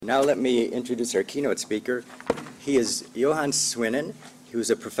Now let me introduce our keynote speaker. He is Johan Swinnen, who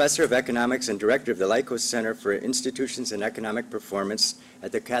is a professor of economics and director of the Lycos Center for Institutions and Economic Performance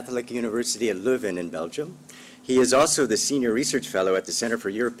at the Catholic University of Leuven in Belgium. He is also the senior research fellow at the Center for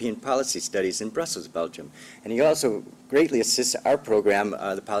European Policy Studies in Brussels, Belgium. And he also greatly assists our program,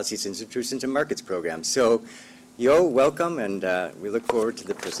 the Policies, Institutions, and Markets program. So, Jo, welcome, and we look forward to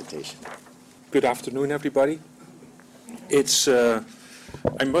the presentation. Good afternoon, everybody. It's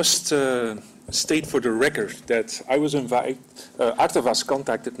I must state for the record that I was invited, Artavas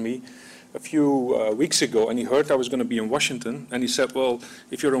contacted me a few weeks ago, and he heard I was going to be in Washington, and he said, well,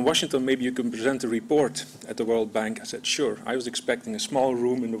 if you're in Washington, maybe you can present a report at the World Bank. I said, sure. I was expecting a small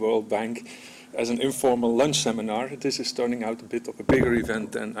room in the World Bank as an informal lunch seminar. This is turning out a bit of a bigger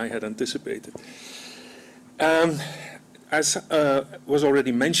event than I had anticipated. As was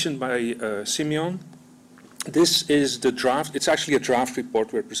already mentioned by Simeon, this is the draft. It's actually a draft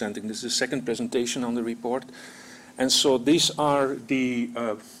report we're presenting. This is the second presentation on the report. And so these are the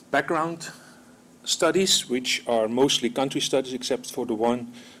background studies, which are mostly country studies, except for the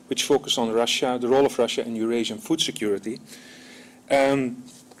one which focus on Russia, the role of Russia in Eurasian food security. So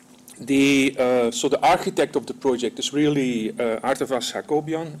the architect of the project is really Artavas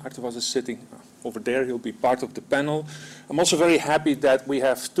Hakobian. Artavas is sitting over there. He'll be part of the panel. I'm also very happy that we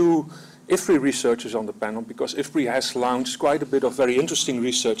have two IFPRI researchers on the panel, because IFPRI has launched quite a bit of very interesting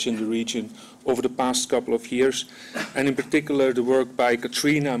research in the region over the past couple of years. And in particular, the work by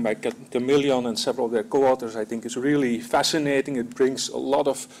Katrina and by Camillion and several of their co-authors, I think, is really fascinating. It brings a lot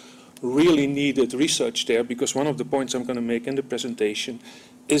of really needed research there, because one of the points I'm going to make in the presentation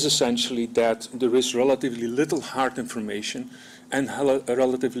is essentially that there is relatively little hard information and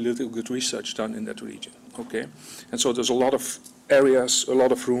relatively little good research done in that region. Okay, and so there's a lot of areas, a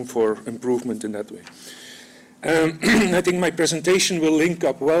lot of room for improvement in that way. I think my presentation will link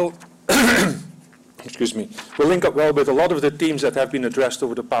up well. Excuse me. Will link up well with a lot of the themes that have been addressed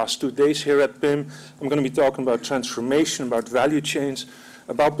over the past 2 days here at PIM. I'm going to be talking about transformation, about value chains,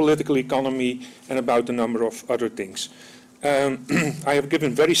 about political economy, and about a number of other things. I have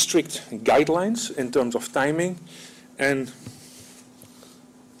given very strict guidelines in terms of timing, and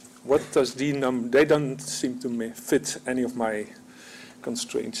what does the number? They don't seem to fit any of my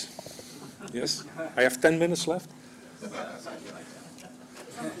constraints. Yes? I have 10 minutes left?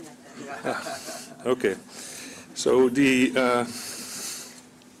 Okay. So the...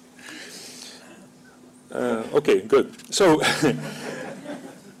 okay, good. So...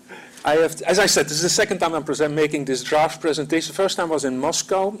 as I said, this is the second time I'm making this draft presentation. First time was in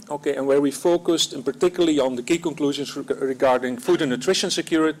Moscow, okay, and where we focused in particularly on the key conclusions regarding food and nutrition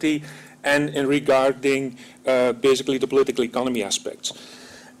security and regarding basically the political economy aspects.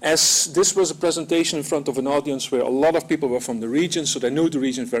 As this was a presentation in front of an audience where a lot of people were from the region, so they knew the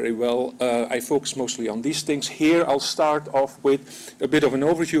region very well, I focused mostly on these things. Here I'll start off with a bit of an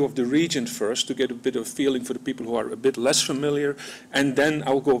overview of the region first to get a bit of feeling for the people who are a bit less familiar, and then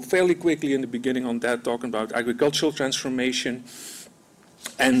I'll go fairly quickly in the beginning on that, talking about agricultural transformation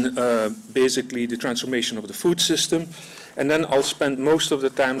and basically the transformation of the food system. And then I'll spend most of the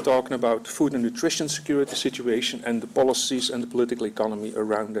time talking about food and nutrition security situation and the policies and the political economy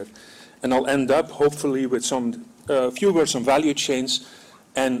around it. And I'll end up, hopefully, with some few words on value chains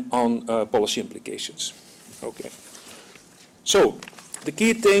and on policy implications. Okay. So, the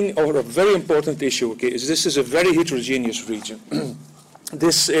key thing, or a very important issue, okay, is this is a very heterogeneous region.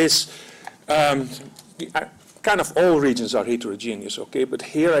 This is... kind of all regions are heterogeneous, okay? But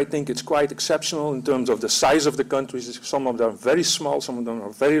here I think it's quite exceptional in terms of the size of the countries. Some of them are very small, some of them are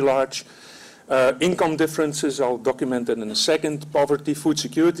very large. Income differences, I'll document that in a second. Poverty, food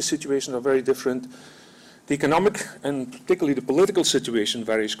security situations are very different. The economic and particularly the political situation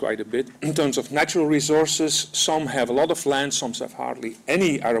varies quite a bit. In terms of natural resources, some have a lot of land, some have hardly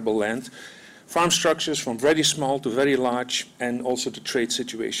any arable land. Farm structures from very small to very large, and also the trade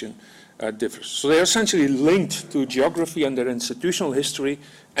situation differs. So they are essentially linked to geography and their institutional history,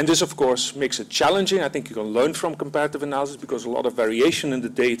 and this of course makes it challenging. I think you can learn from comparative analysis because a lot of variation in the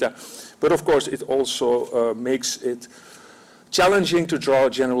data, but of course it also makes it challenging to draw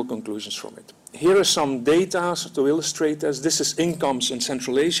general conclusions from it. Here are some data to illustrate this. This is incomes in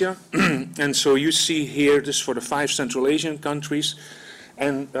Central Asia, and so you see here, this is for the 5 Central Asian countries,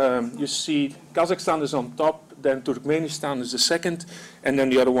 and you see Kazakhstan is on top, then Turkmenistan is the second, and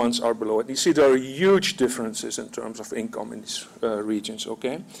then the other ones are below it. You see there are huge differences in terms of income in these regions,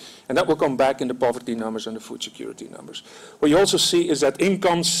 okay? And that will come back in the poverty numbers and the food security numbers. What you also see is that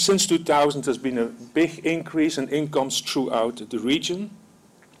incomes since 2000 has been a big increase in incomes throughout the region.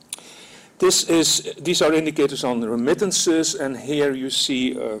 These are indicators on the remittances, and here you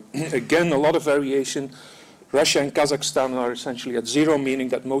see, again, a lot of variation. Russia and Kazakhstan are essentially at zero, meaning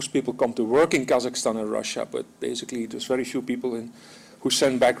that most people come to work in Kazakhstan and Russia, but basically there's very few people who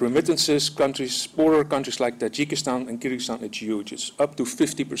send back remittances. Poorer countries like Tajikistan and Kyrgyzstan, it's huge. It's up to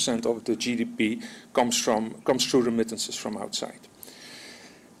 50% of the GDP comes through remittances from outside.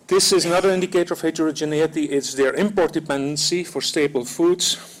 This is another indicator of heterogeneity. It's their import dependency for staple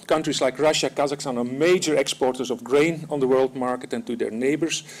foods. Countries like Russia, Kazakhstan are major exporters of grain on the world market and to their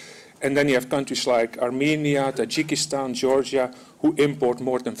neighbors. And then you have countries like Armenia, Tajikistan, Georgia, who import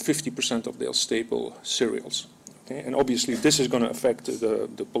more than 50% of their staple cereals. Okay? And obviously this is going to affect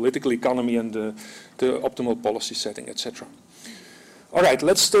the political economy and the optimal policy setting, etc. All right,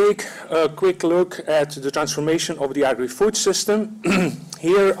 let's take a quick look at the transformation of the agri-food system.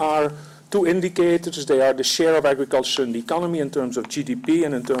 Here are two indicators. They are the share of agriculture in the economy in terms of GDP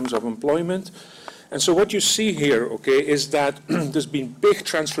and in terms of employment. And so what you see here, okay, is that there's been big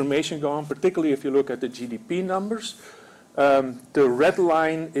transformation going on, particularly if you look at the GDP numbers. The red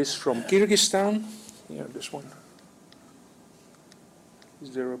line is from Kyrgyzstan. Yeah, this one.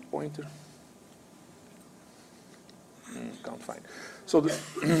 Is there a pointer? Can't find. So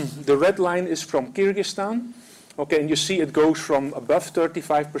the red line is from Kyrgyzstan. Okay, and you see it goes from above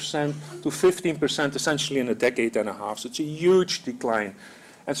 35% to 15% essentially in a decade and a half. So it's a huge decline.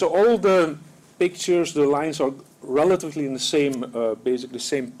 And so all the pictures, the lines are relatively in the same, basically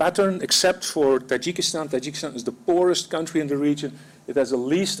same pattern, except for Tajikistan. Tajikistan is the poorest country in the region. It has the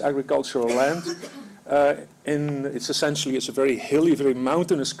least agricultural land. It's a very hilly, very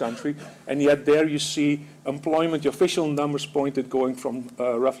mountainous country, and yet there you see employment, the official numbers pointed going from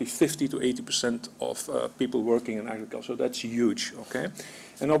roughly 50 to 80% of people working in agriculture. So that's huge, okay?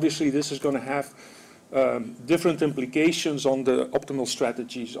 And obviously this is going to have different implications on the optimal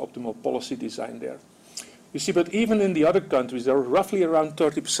strategies, optimal policy design there. You see, but even in the other countries, there are roughly around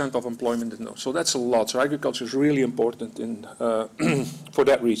 30% of employment in those. So that's a lot. So agriculture is really important for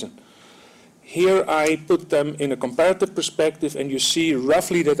that reason. Here I put them in a comparative perspective, and you see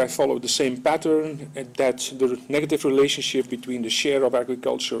roughly that I follow the same pattern, that the negative relationship between the share of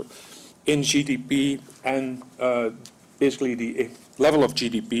agriculture in GDP and basically the level of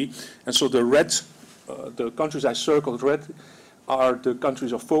GDP. And so the red, the countries I circled red, are the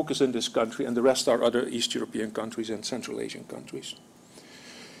countries of focus in this country, and the rest are other East European countries and Central Asian countries.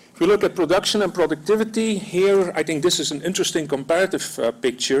 If we look at production and productivity, here I think this is an interesting comparative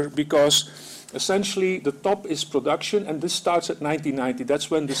picture, because essentially the top is production, and this starts at 1990.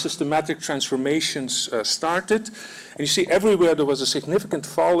 That's when the systematic transformations started. And you see everywhere there was a significant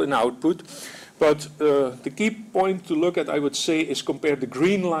fall in output. But the key point to look at, I would say, is compare the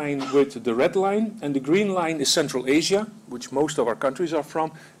green line with the red line. And the green line is Central Asia, which most of our countries are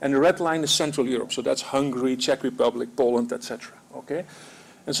from. And the red line is Central Europe. So that's Hungary, Czech Republic, Poland, etc. Okay?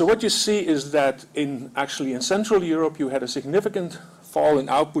 And so what you see is that actually in Central Europe, you had a significant fall in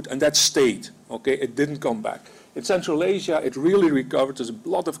output, and that stayed. Okay? It didn't come back. In Central Asia, it really recovered. There's a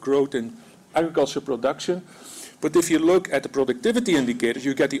lot of growth in agriculture production. But if you look at the productivity indicators,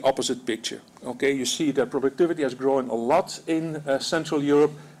 you get the opposite picture. Okay, you see that productivity has grown a lot in Central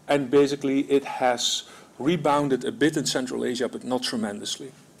Europe, and basically it has rebounded a bit in Central Asia, but not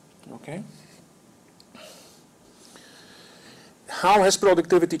tremendously. Okay. How has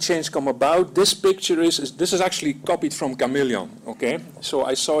productivity change come about? This picture this is actually copied from Chameleon. Okay, so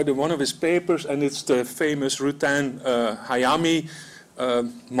I saw it in one of his papers, and it's the famous Rutan Hayami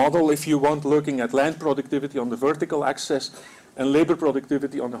model, if you want, looking at land productivity on the vertical axis and labor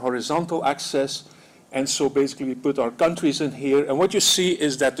productivity on the horizontal axis. And so basically we put our countries in here. And what you see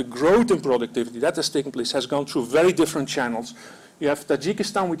is that the growth in productivity that has taken place has gone through very different channels. You have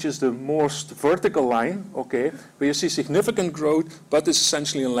Tajikistan, which is the most vertical line, okay, where you see significant growth, but it's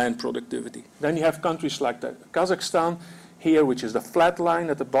essentially in land productivity. Then you have countries like Kazakhstan here, which is the flat line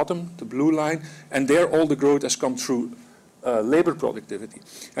at the bottom, the blue line, and there all the growth has come through labor productivity.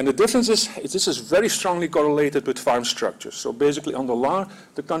 And the difference is, this is very strongly correlated with farm structures. So basically on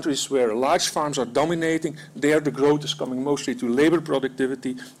the countries where large farms are dominating, there the growth is coming mostly to labor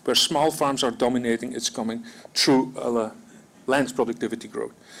productivity. Where small farms are dominating, it's coming through land productivity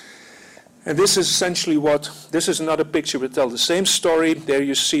growth. And this is essentially this is another picture that tells the same story. There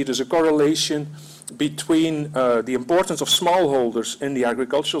you see there's a correlation between the importance of smallholders in the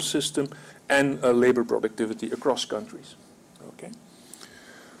agricultural system and labor productivity across countries. Okay.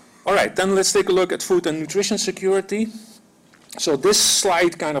 All right, then let's take a look at food and nutrition security. So this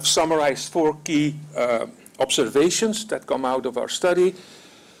slide kind of summarized 4 key observations that come out of our study.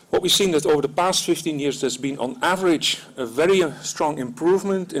 What we've seen that over the past 15 years, there's been on average a very strong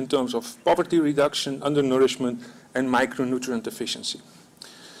improvement in terms of poverty reduction, undernourishment, and micronutrient deficiency.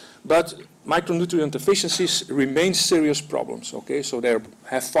 But micronutrient deficiencies remain serious problems, okay? So they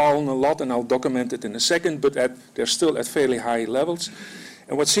have fallen a lot, and I'll document it in a second, but they're still at fairly high levels.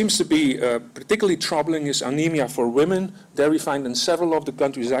 And what seems to be particularly troubling is anemia for women. There we find in several of the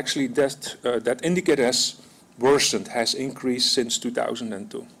countries actually that indicator has worsened, has increased since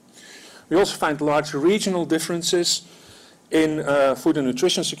 2002. We also find large regional differences in food and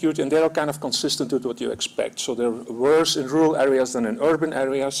nutrition security, and they are kind of consistent with what you expect. So they're worse in rural areas than in urban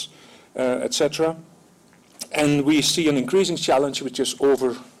areas, etc. And we see an increasing challenge, which is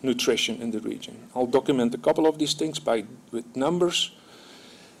overnutrition in the region. I'll document a couple of these things with numbers.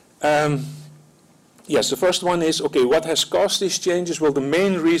 Yes, the first one is, okay, what has caused these changes? Well, the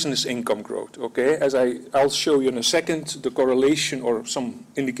main reason is income growth, okay? As I'll show you in a second, the correlation or some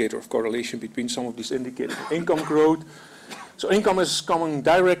indicator of correlation between some of these indicators. Income growth. So income is coming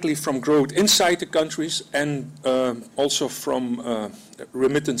directly from growth inside the countries and also from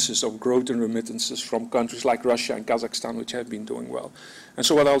remittances of growth and remittances from countries like Russia and Kazakhstan, which have been doing well. And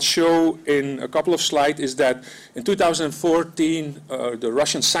so what I'll show in a couple of slides is that in 2014, the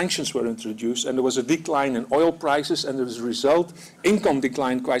Russian sanctions were introduced, and there was a decline in oil prices, and as a result, income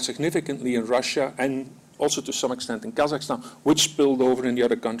declined quite significantly in Russia and also to some extent in Kazakhstan, which spilled over in the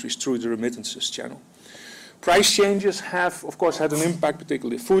other countries through the remittances channel. Price changes have, of course, had an impact,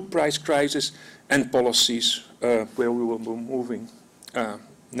 particularly food price crisis and policies where we will be moving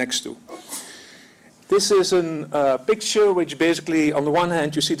next to. This is a picture which basically, on the one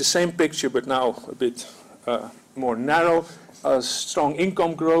hand, you see the same picture, but now a bit more narrow. Strong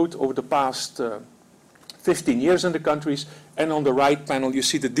income growth over the past 15 years in the countries. And on the right panel, you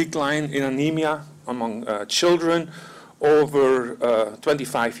see the decline in anemia among children over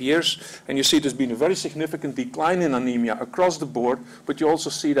 25 years. And you see there's been a very significant decline in anemia across the board, but you also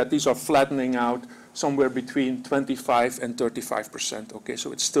see that these are flattening out somewhere between 25 and 35%. Okay,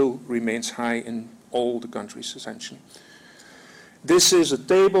 so it still remains high in all the countries, essentially. This is a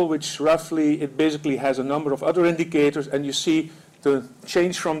table which roughly, it basically has a number of other indicators, and you see the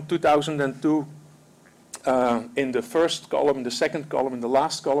change from 2002 in the first column, in the second column, in the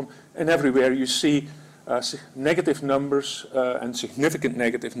last column, and everywhere you see negative numbers and significant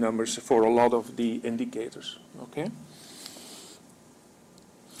negative numbers for a lot of the indicators. Okay.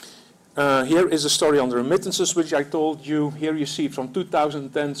 Here is a story on the remittances, which I told you. Here you see from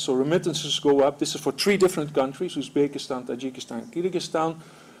 2010, so remittances go up. This is for 3 different countries, Uzbekistan, Tajikistan, Kyrgyzstan.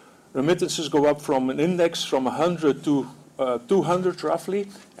 Remittances go up from an index from 100 to 200 roughly,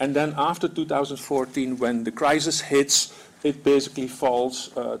 and then after 2014, when the crisis hits, it basically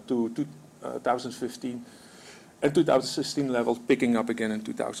falls to 2015 and 2016 levels, picking up again in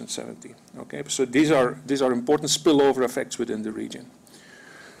 2017. Okay, so these are important spillover effects within the region.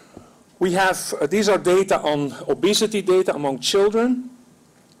 We have, these are data on obesity data among children,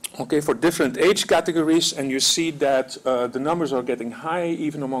 okay, for different age categories, and you see that the numbers are getting high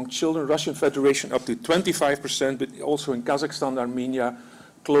even among children. Russian Federation up to 25%, but also in Kazakhstan, Armenia,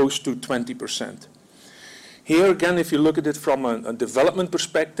 close to 20%. Here again, if you look at it from a development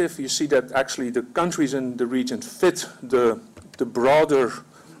perspective, you see that actually the countries in the region fit the broader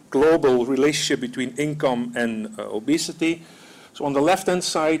global relationship between income and obesity. So on the left-hand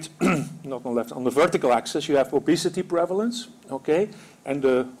side, not on the left, on the vertical axis, you have obesity prevalence, okay? And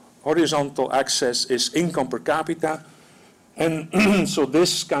the horizontal axis is income per capita. And so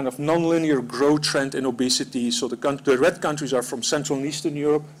this kind of nonlinear growth trend in obesity, so the red countries are from Central and Eastern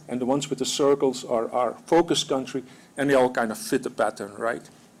Europe, and the ones with the circles are our focus country, and they all kind of fit the pattern, right?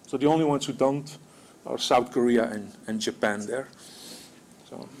 So the only ones who don't are South Korea and Japan there.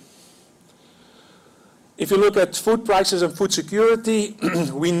 So. If you look at food prices and food security,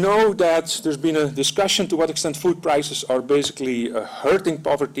 we know that there's been a discussion to what extent food prices are basically hurting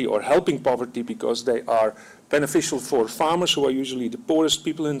poverty or helping poverty because they are beneficial for farmers, who are usually the poorest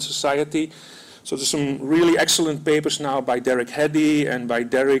people in society. So there's some really excellent papers now by Derek Heddy and by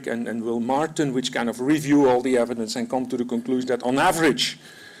Derek and Will Martin, which kind of review all the evidence and come to the conclusion that on average,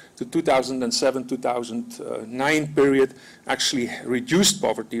 the 2007-2009 period actually reduced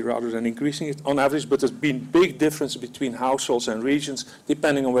poverty rather than increasing it on average, but there's been big difference between households and regions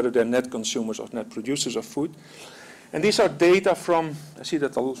depending on whether they're net consumers or net producers of food. And these are data from, I see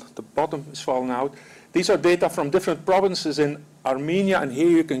that the bottom is falling out, these are data from different provinces in Armenia, and here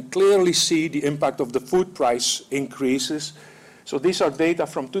you can clearly see the impact of the food price increases. So these are data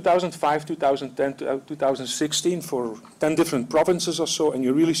from 2005, 2010 to 2016 for 10 different provinces or so, and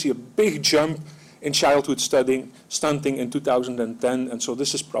you really see a big jump in childhood stunting in 2010, and so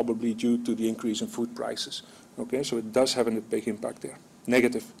this is probably due to the increase in food prices. Okay, so it does have a big impact there,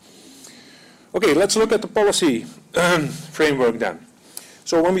 negative. Okay, let's look at the policy framework then.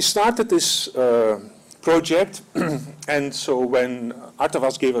 So when we started this project, and so when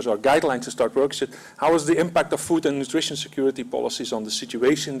Artavas gave us our guidelines to start work, said, how is the impact of food and nutrition security policies on the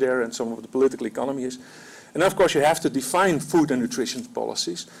situation there and some of the political economy is? And of course you have to define food and nutrition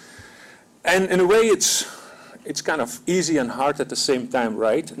policies. And in a way it's kind of easy and hard at the same time,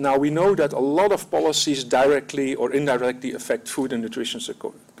 right? Now we know that a lot of policies directly or indirectly affect food and nutrition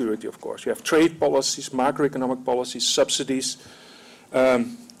security, of course. You have trade policies, macroeconomic policies, subsidies,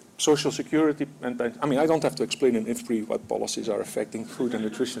 social security, and I mean, I don't have to explain in IFPRI what policies are affecting food and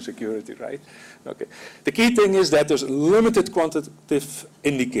nutrition security, right? Okay. The key thing is that there's limited quantitative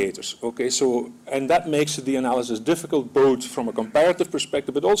indicators, okay? So, and that makes the analysis difficult both from a comparative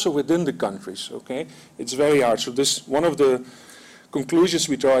perspective, but also within the countries, okay? It's very hard. So this, one of the conclusions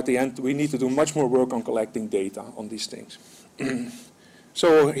we draw at the end, we need to do much more work on collecting data on these things.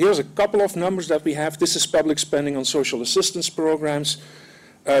 So here's a couple of numbers that we have. This is public spending on social assistance programs.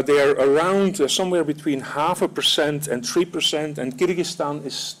 They're around somewhere between 0.5% and 3%, and Kyrgyzstan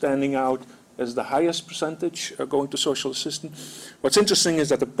is standing out as the highest percentage going to social assistance. What's interesting is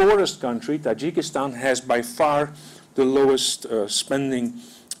that the poorest country, Tajikistan, has by far the lowest spending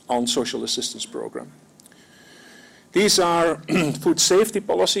on social assistance program. These are food safety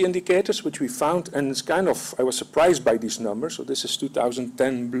policy indicators, which we found, and it's kind of, I was surprised by these numbers. So this is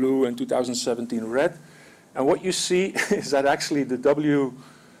 2010 blue and 2017 red. And what you see is that actually the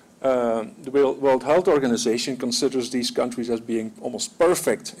World Health Organization considers these countries as being almost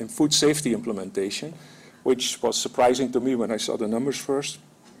perfect in food safety implementation, which was surprising to me when I saw the numbers first.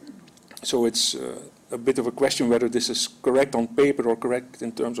 So it's a bit of a question whether this is correct on paper or correct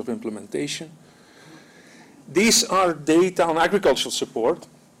in terms of implementation. These are data on agricultural support.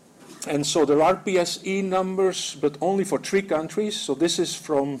 And so there are PSE numbers, but only for 3 countries. So this is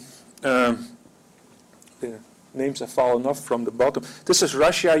from the names have fallen off from the bottom. This is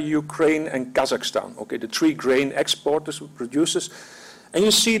Russia, Ukraine, and Kazakhstan, okay, the 3 grain exporters, producers. And you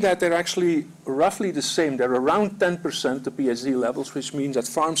see that they're actually roughly the same. They're around 10%, the PSD levels, which means that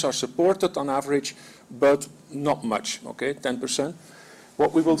farms are supported on average, but not much, okay, 10%.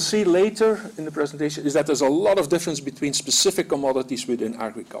 What we will see later in the presentation is that there's a lot of difference between specific commodities within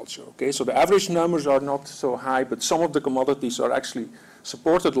agriculture, okay? So the average numbers are not so high, but some of the commodities are actually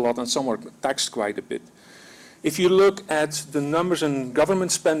supported a lot and some are taxed quite a bit. If you look at the numbers in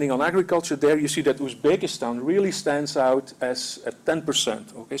government spending on agriculture, there you see that Uzbekistan really stands out as at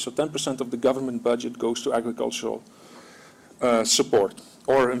 10%. Okay, so 10% of the government budget goes to agricultural support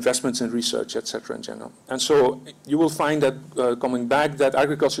or investments in research, etc. in general. And so you will find that coming back that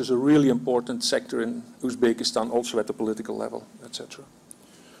agriculture is a really important sector in Uzbekistan, also at the political level, etc.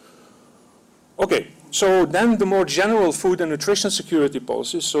 Okay, so then the more general food and nutrition security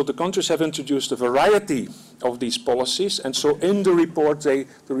policies. So the countries have introduced a variety of these policies, and so in the report, the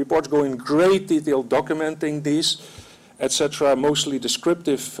reports go in great detail documenting these, etc. Mostly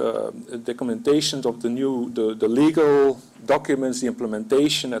descriptive documentations of the legal documents, the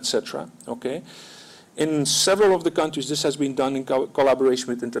implementation, etc. Okay, in several of the countries, this has been done in collaboration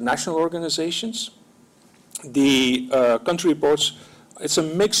with international organizations. The country reports. It's a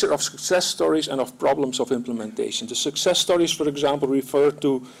mixture of success stories and of problems of implementation. The success stories, for example, refer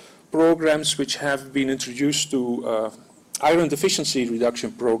to programs which have been introduced to iron deficiency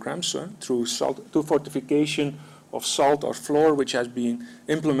reduction programs through fortification of salt or flour, which has been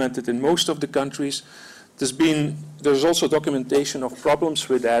implemented in most of the countries. There's also documentation of problems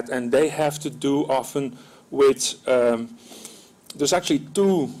with that, and they have to do often with, there's actually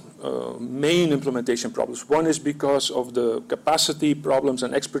 2 main implementation problems. One is because of the capacity problems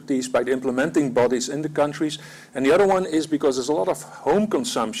and expertise by the implementing bodies in the countries, and the other one is because there's a lot of home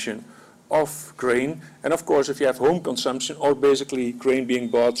consumption of grain, and of course if you have home consumption or basically grain being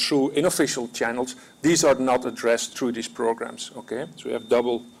bought through unofficial channels, these are not addressed through these programs, okay? So we have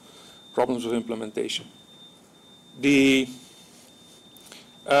double problems of implementation.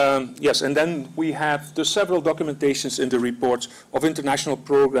 Yes, and then we have the several documentations in the reports of international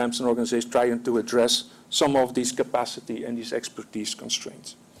programs and organizations trying to address some of these capacity and these expertise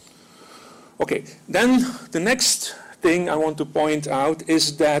constraints. Okay, then the next thing I want to point out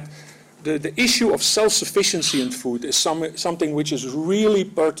is that the issue of self-sufficiency in food is something which is really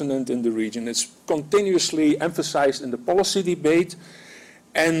pertinent in the region. It's continuously emphasized in the policy debate.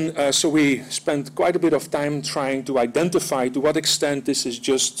 And so we spent quite a bit of time trying to identify to what extent this is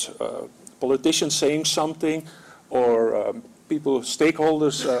just politicians saying something or people,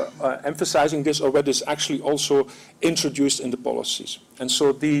 stakeholders emphasizing this, or whether it's actually also introduced in the policies. And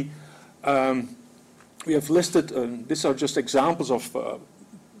so we have listed, these are just examples of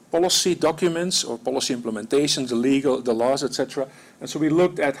policy documents or policy implementations, the laws, etc. And so we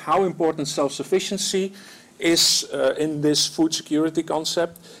looked at how important self-sufficiency is in this food security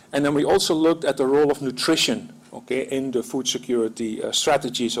concept. And then we also looked at the role of nutrition, okay, in the food security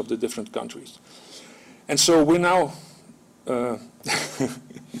strategies of the different countries. And so we're now,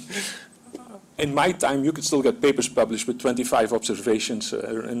 in my time, you could still get papers published with 25 observations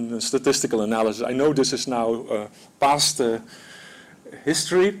in statistical analysis. I know this is now past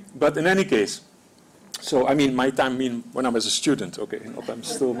history, but in any case, so I mean my time, when I was a student, okay,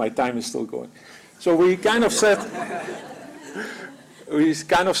 my time is still going. So we kind of said,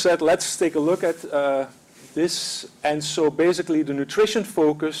 let's take a look at this. And so basically the nutrition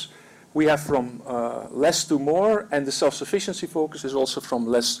focus we have from less to more, and the self-sufficiency focus is also from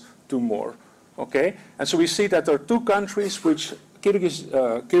less to more. Okay, and so we see that there are two countries, which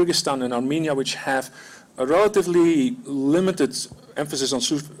Kyrgyzstan and Armenia, which have a relatively limited emphasis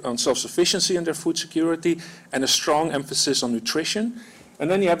on self-sufficiency in their food security and a strong emphasis on nutrition. And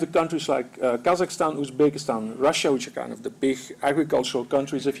then you have the countries like Kazakhstan, Uzbekistan, Russia, which are kind of the big agricultural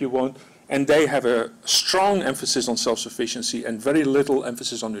countries, if you want, and they have a strong emphasis on self-sufficiency and very little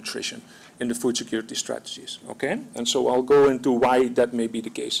emphasis on nutrition in the food security strategies. Okay, and so I'll go into why that may be the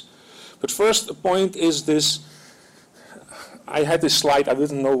case. But first, the point is this. I had this slide. I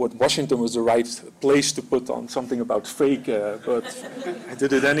didn't know what Washington was the right place to put on something about fake, but I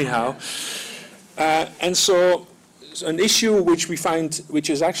did it anyhow. And so an issue which we find, which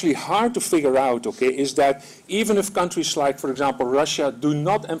is actually hard to figure out, okay, is that even if countries like, for example, Russia do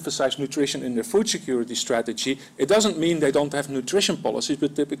not emphasize nutrition in their food security strategy, it doesn't mean they don't have nutrition policies,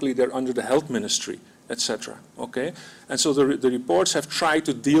 but typically they're under the health ministry, etc. Okay, and so the reports have tried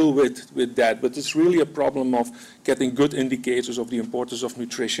to deal with that, but it's really a problem of getting good indicators of the importance of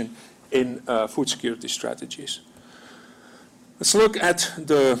nutrition in food security strategies. Let's look at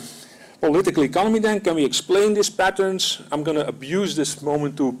the political economy then. Can we explain these patterns? I'm going to abuse this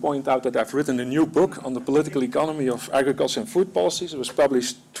moment to point out that I've written a new book on the political economy of agriculture and food policies. It was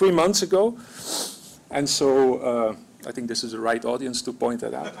published 3 months ago, and so I think this is the right audience to point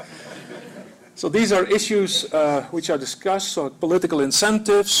that out. So these are issues which are discussed, so political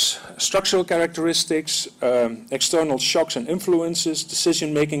incentives, structural characteristics, external shocks and influences,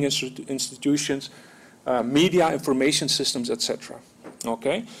 decision-making institutions, media, information systems, etc.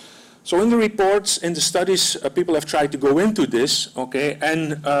 Okay? So in the reports, in the studies, people have tried to go into this, okay,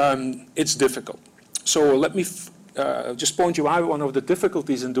 and it's difficult. So let me just point you out one of the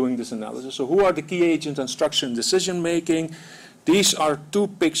difficulties in doing this analysis. So who are the key agents and structure in decision-making? These are two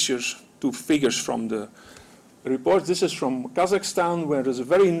figures from the report. This is from Kazakhstan, where there's a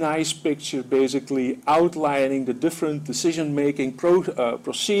very nice picture basically outlining the different decision-making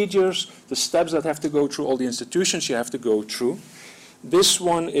procedures, the steps that have to go through, all the institutions you have to go through. This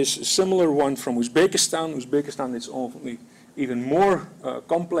one is a similar one from Uzbekistan. Uzbekistan is only even more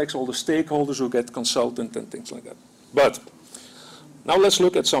complex, all the stakeholders who get consultant and things like that. But now let's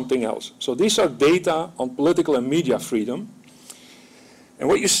look at something else. So these are data on political and media freedom. And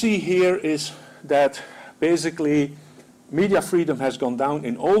what you see here is that basically media freedom has gone down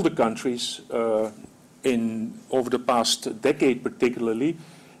in all the countries over the past decade particularly.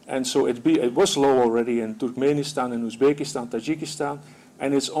 And so it was low already in Turkmenistan and Uzbekistan, Tajikistan,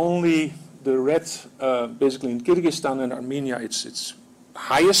 and it's only the red, basically in Kyrgyzstan and Armenia, it's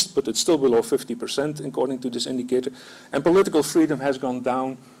highest, but it's still below 50% according to this indicator. And political freedom has gone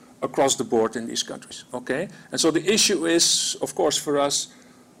down across the board in these countries, okay? And so the issue is, of course, for us,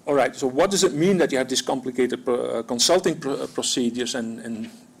 all right, so what does it mean that you have these complicated consulting procedures and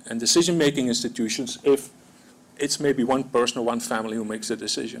decision-making institutions if it's maybe one person or one family who makes the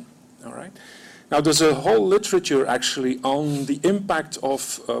decision, all right? Now, there's a whole literature actually on the impact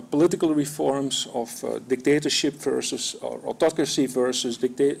of political reforms, of dictatorship versus or autocracy versus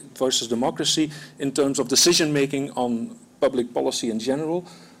democracy in terms of decision-making on public policy in general,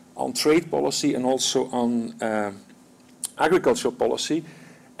 on trade policy, and also on agricultural policy.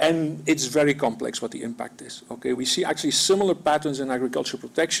 And it's very complex what the impact is, okay? We see actually similar patterns in agricultural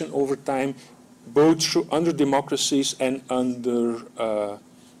protection over time, both under democracies and under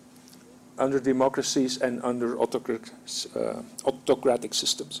autocratic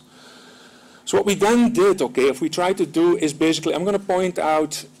systems. So what we then did, okay, if we try to do is basically, I'm going to point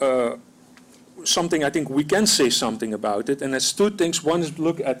out something I think we can say something about it, and it's two things. One is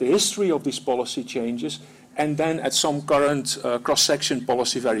look at the history of these policy changes, and then at some current cross-section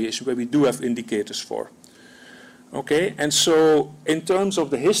policy variation where we do have indicators for. Okay, and so in terms of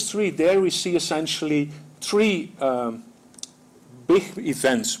the history, there we see essentially three big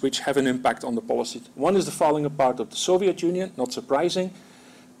events which have an impact on the policy. One is the falling apart of the Soviet Union, not surprising,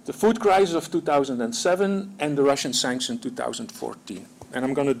 the food crisis of 2007, and the Russian sanctions in 2014. And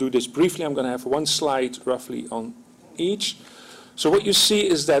I'm going to do this briefly. I'm going to have one slide roughly on each. So what you see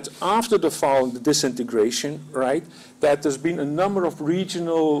is that after the fall, the disintegration, right, that there's been a number of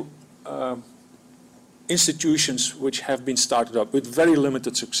regional institutions which have been started up with very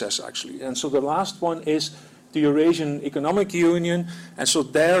limited success, actually. And so the last one is the Eurasian Economic Union. And so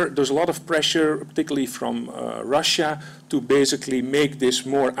there's a lot of pressure, particularly from Russia, to basically make this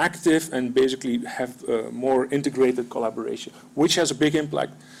more active and basically have more integrated collaboration, which has a big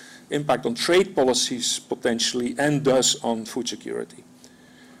impact on trade policies potentially, and thus on food security.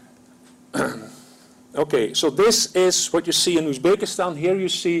 Okay, so this is what you see in Uzbekistan. Here you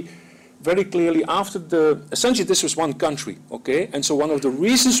see very clearly essentially this was one country, okay? And so one of the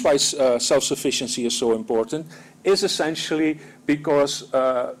reasons why self-sufficiency is so important is essentially because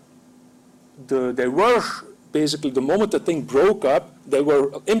they were basically, the moment the thing broke up, they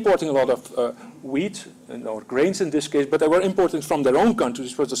were importing a lot of wheat, or grains in this case, but they were importing from their own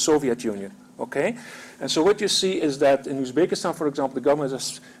countries, which was the Soviet Union, okay? And so what you see is that in Uzbekistan, for example, the government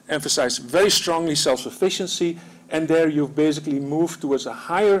has emphasized very strongly self-sufficiency, and there you've basically moved towards a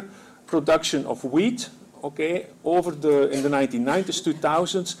higher production of wheat, okay, in the 1990s,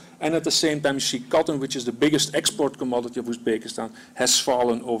 2000s, and at the same time you see cotton, which is the biggest export commodity of Uzbekistan, has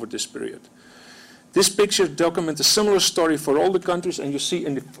fallen over this period. This picture documents a similar story for all the countries, and you see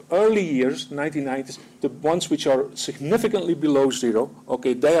in the early years, 1990s, the ones which are significantly below zero,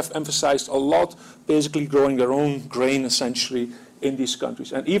 okay, they have emphasized a lot, basically growing their own grain essentially in these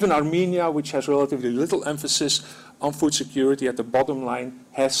countries. And even Armenia, which has relatively little emphasis on food security at the bottom line,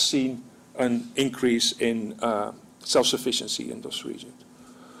 has seen an increase in self-sufficiency in those regions.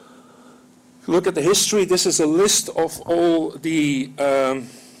 If you look at the history, this is a list of all the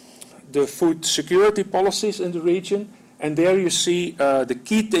food security policies in the region, and there you see the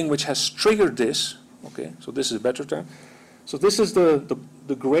key thing which has triggered this. Okay, so this is a better term. So this is the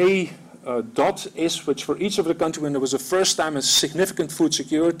gray dot is which for each of the country when there was the first time a significant food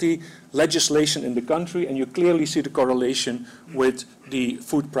security legislation in the country, and you clearly see the correlation with the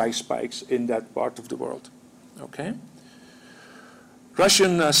food price spikes in that part of the world. Okay.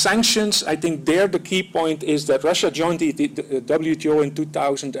 Russian sanctions, I think there the key point is that Russia joined the WTO in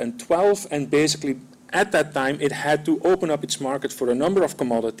 2012, and basically at that time it had to open up its market for a number of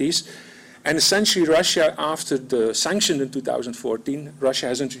commodities. And essentially Russia, after the sanction in 2014, Russia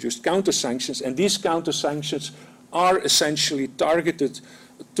has introduced counter-sanctions, and these counter-sanctions are essentially targeted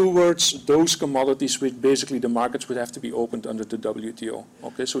towards those commodities which basically the markets would have to be opened under the WTO.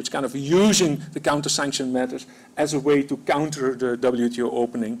 Okay, so it's kind of using the counter-sanction methods as a way to counter the WTO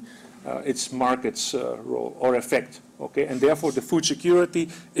opening its markets role or effect. Okay, and therefore the food security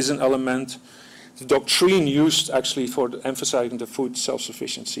is an element, the doctrine used actually for emphasizing the food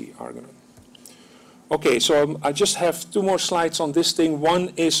self-sufficiency argument. Okay, so I just have two more slides on this thing.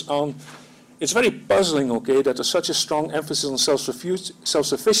 One is on, it's very puzzling, okay, that there's such a strong emphasis on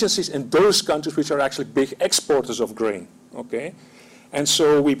self-sufficiencies in those countries which are actually big exporters of grain, okay? And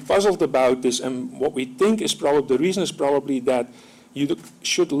so we puzzled about this, and what we think is probably, the reason is probably that you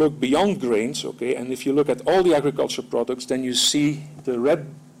should look beyond grains, okay? And if you look at all the agriculture products, then you see the red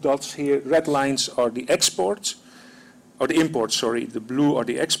dots here, red lines are the exports, or the imports, sorry, the blue are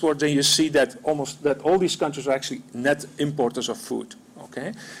the exports, then you see that all these countries are actually net importers of food,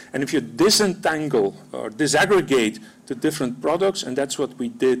 okay? And if you disentangle or disaggregate the different products, and that's what we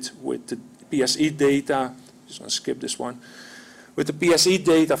did with the PSE data, just going to skip this one, with the PSE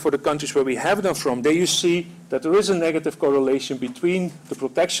data for the countries where we have them from, there you see that there is a negative correlation between the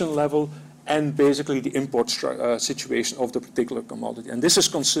protection level and basically the import situation of the particular commodity. And this is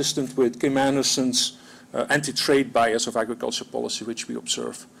consistent with Kim Anderson's anti-trade bias of agriculture policy, which we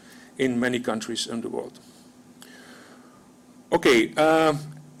observe in many countries in the world. Okay,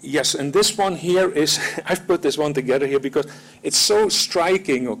 yes, and this one here is, I've put this one together here because it's so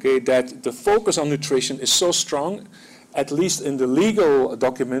striking, okay, that the focus on nutrition is so strong, at least in the legal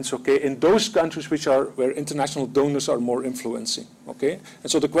documents, okay, in those countries where international donors are more influencing, okay? And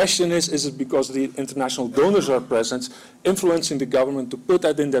so the question is it because the international donors are present, influencing the government to put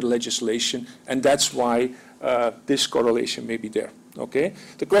that in their legislation, and that's why this correlation may be there, okay?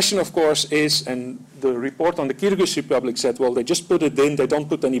 The question, of course, is, and the report on the Kyrgyz Republic said, well, they just put it in, they don't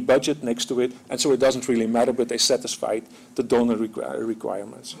put any budget next to it, and so it doesn't really matter, but they satisfied the donor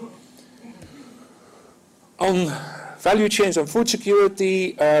requirements. On Value chains and food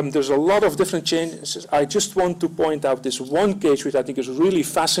security, there's a lot of different changes. I just want to point out this one case which I think is really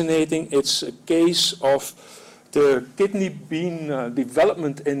fascinating. It's a case of the kidney bean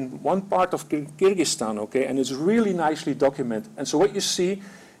development in one part of Kyrgyzstan, okay, and it's really nicely documented. And so what you see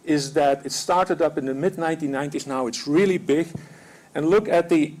is that it started up in the mid-1990s, now it's really big. And look at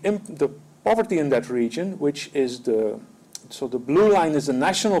the poverty in that region, which is so the blue line is the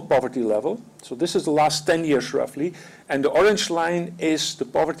national poverty level. So this is the last 10 years roughly. And the orange line is the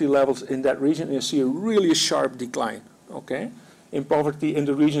poverty levels in that region. And you see a really sharp decline, okay, in poverty in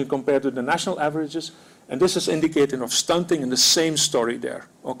the region compared to the national averages. And this is indicating of stunting, and the same story there,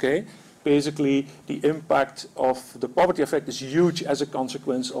 okay? Basically, the impact of the poverty effect is huge as a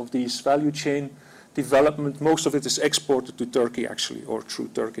consequence of these value chain development. Most of it is exported to Turkey, actually, or through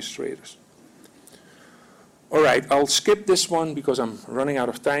Turkish traders. All right, I'll skip this one because I'm running out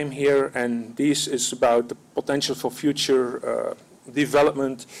of time here, and this is about the potential for future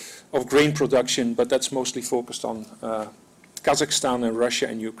development of grain production, but that's mostly focused on Kazakhstan and Russia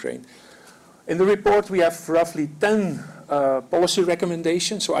and Ukraine. In the report, we have roughly 10 policy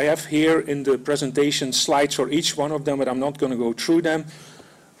recommendations. So I have here in the presentation slides for each one of them, but I'm not going to go through them.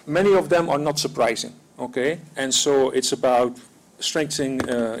 Many of them are not surprising, okay? And so it's about strengthening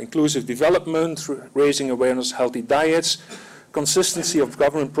inclusive development, raising awareness, healthy diets, consistency of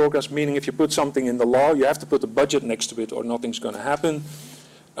government programs, meaning if you put something in the law, you have to put a budget next to it or nothing's going to happen,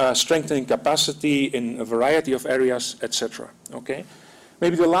 strengthening capacity in a variety of areas, etc., okay?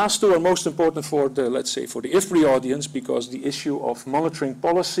 Maybe the last two are most important for the, let's say, for the IFPRI audience, because the issue of monitoring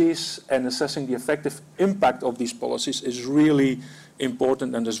policies and assessing the effective impact of these policies is really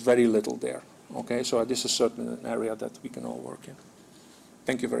important, and there's very little there. Okay, so this is certainly an area that we can all work in.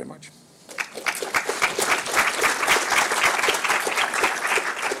 Thank you very much.